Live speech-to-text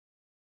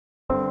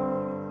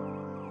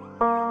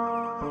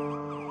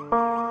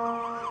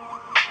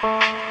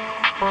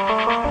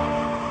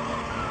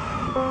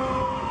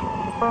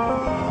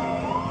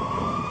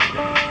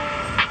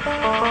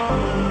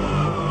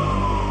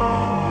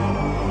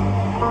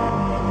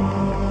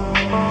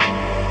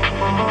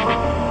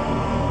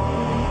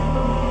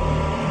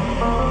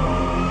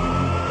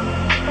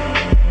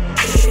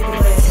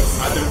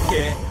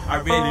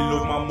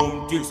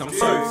I'm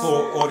sorry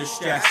for all the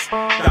stress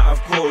that I've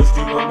caused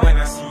you, and when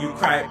I see you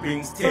cry it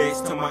brings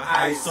tears to my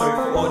eyes. Sorry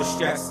for all the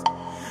stress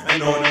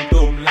and all them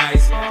dumb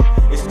lies.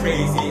 It's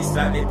crazy, it's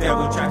like the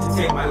devil tried to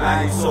take my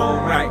life. It's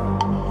alright,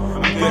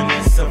 I'm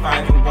gonna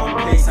survive. In one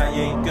place I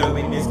ain't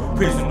going is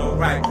prison,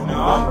 alright. In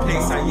one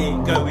place I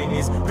ain't going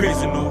is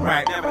prison,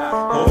 alright.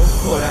 Oh,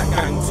 for that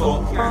gang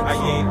talk, I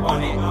ain't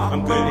on it.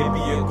 I'm gonna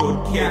be a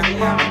good kid,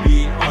 I'm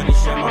being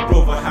honest. Yeah, my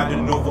brother had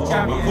another,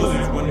 my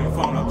cousin's running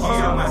from the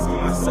car. I'm asking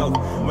myself,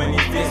 when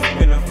is this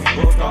gonna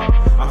stop?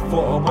 I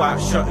thought about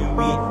shutting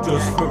weed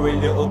just for a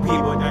little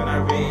people, then I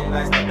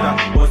realised that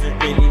that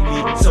wasn't really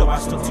me. So I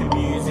stuck to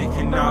music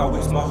and now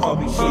it's my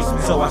hobby,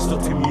 jeez. So I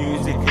stuck to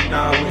music and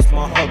now it's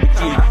my hobby,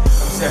 jeez. I'm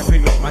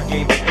stepping up my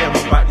game,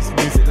 hearing about this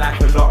music like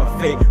a lot of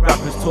fake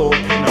rappers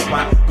talking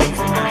about guns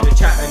and knives. They're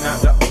chatting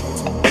out the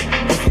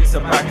it's a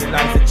bag of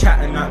lies, they're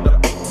chatting out the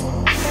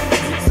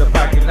it's a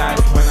bag of lies.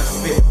 When I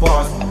spit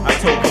bars, I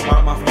talk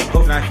about my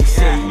fuck like you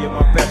say you're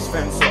my best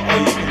friend. So are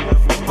you gonna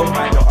fuck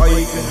like that? Are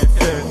you gonna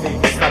turn fake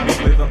and stab me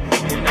with them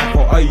in life?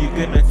 Or are you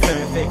gonna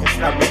turn fake and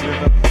stab me with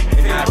them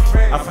in life?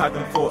 I've had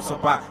them thoughts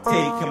about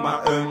taking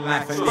my own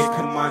life and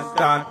licking mine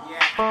down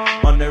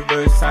on the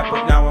roadside,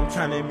 but now I'm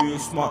trying to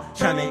move smart,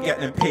 trying to get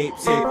them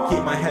papes in,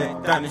 keep my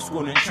head down in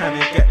school and trying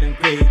to get them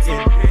grades in.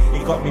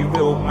 It got me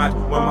real mad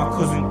when my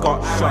cousin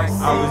got shot.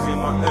 I was in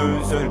my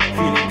own zone,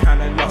 feeling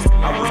kinda lost.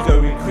 I was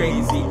going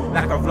crazy,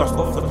 like I've lost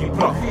the fucking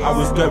plot. I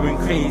was going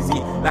crazy,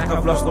 like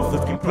I've lost the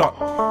fucking plot.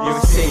 You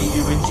say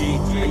you're a G,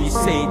 and you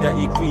say that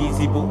you're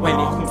greasy, but when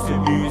it comes to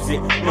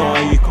music, no,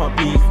 you can't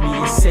beef me.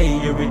 You say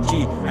you're a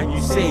G, and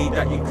you say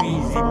that you're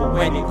greasy, but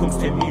when it comes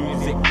to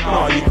music,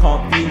 no, you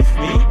can't beef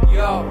me.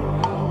 Yo,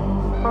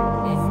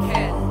 it's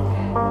Kezz,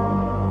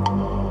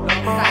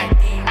 alongside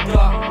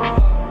DDot,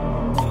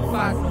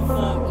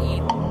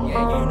 2014,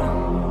 yeah, you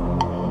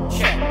know,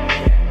 check.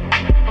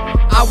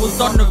 I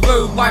was on the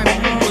road while my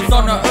mum was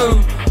on her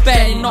own,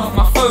 betting off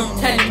my phone,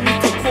 telling me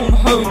to come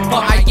home,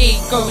 but I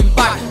ain't going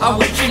back. I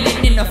was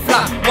chilling in the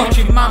flat,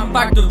 watching man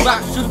bag the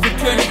raps just to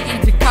turn it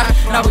into cash.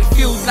 Now it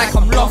feels like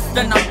I'm lost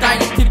and I'm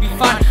dying to be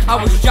found. I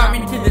was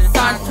jamming to the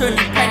sound, turning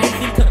pennies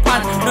into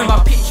pans. No, my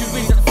picture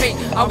isn't fake,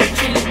 I was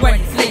chilling when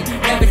it's late.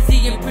 Never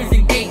seeing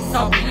prison gates,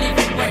 I'll be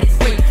living when it's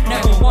late.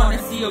 Never wanna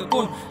see a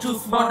gun,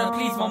 just wanna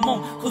please my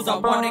mum, cause I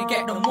wanna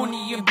get the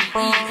money and be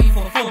eating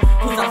for fun.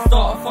 Cause I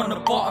start off on the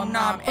bottom,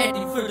 now I'm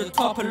heading for the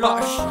top. A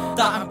lot of shit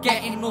that I'm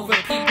getting over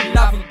people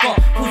haven't got,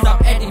 cause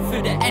I'm heading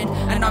for the end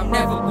and I'm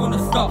never gonna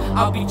stop.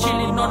 I'll be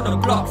chilling on the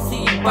block,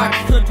 seeing bags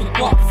turn to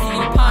guap,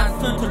 seeing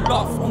pans turn to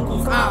locks,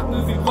 uncles out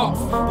moving rocks.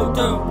 But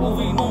don't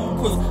worry mum,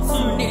 cause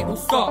soon it will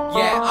stop.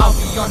 Yeah, I'll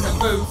be on the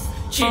roads,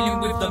 chilling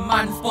with the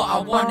mans, but I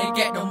wanna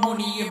get the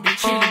money and be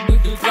chilling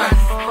with the grands.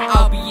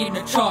 I'll be in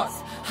the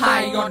charts,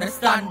 high on the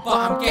stand, but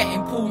I'm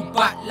getting pulled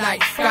back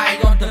like Sky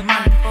on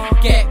demand.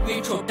 Get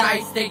rich or die,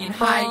 staying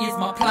high is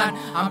my plan.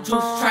 I'm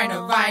just trying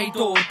to ride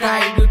or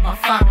die with my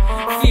fam.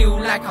 Feel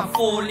like I'm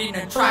falling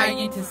and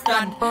trying to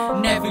stand.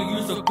 Never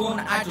use a gun,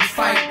 I just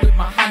fight with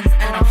my hands.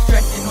 And I'm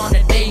stressing on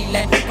a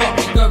daily, got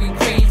me going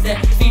crazy,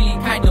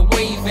 feeling kinda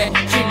wavy,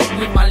 chilling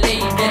with my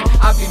lady.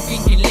 I've been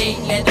thinking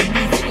lately, the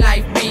music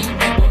life made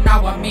me, but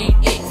now I made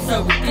it,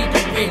 so it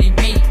didn't really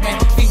make me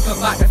think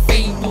about the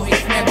fame, but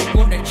it's never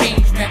gonna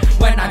change me.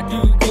 When I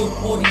do good,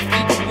 all these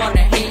people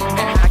wanna hate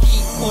me. I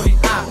keep calling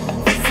out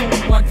for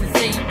someone to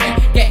save me,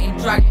 getting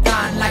dragged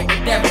down like the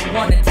devil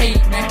wanna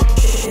take me.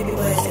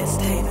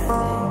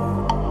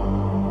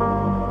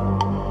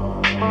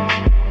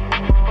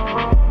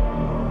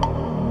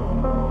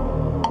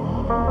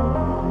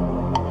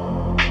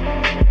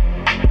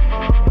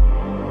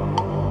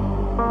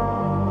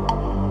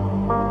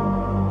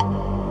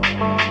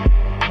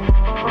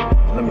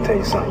 Let me tell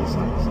you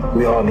something.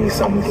 We all need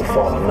something to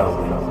fall in love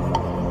with.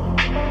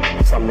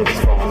 Some niggas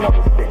fall in love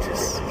with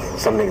bitches.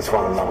 Some niggas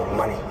fall in love with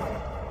money.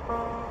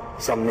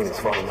 Some niggas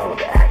fall in love with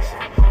the action.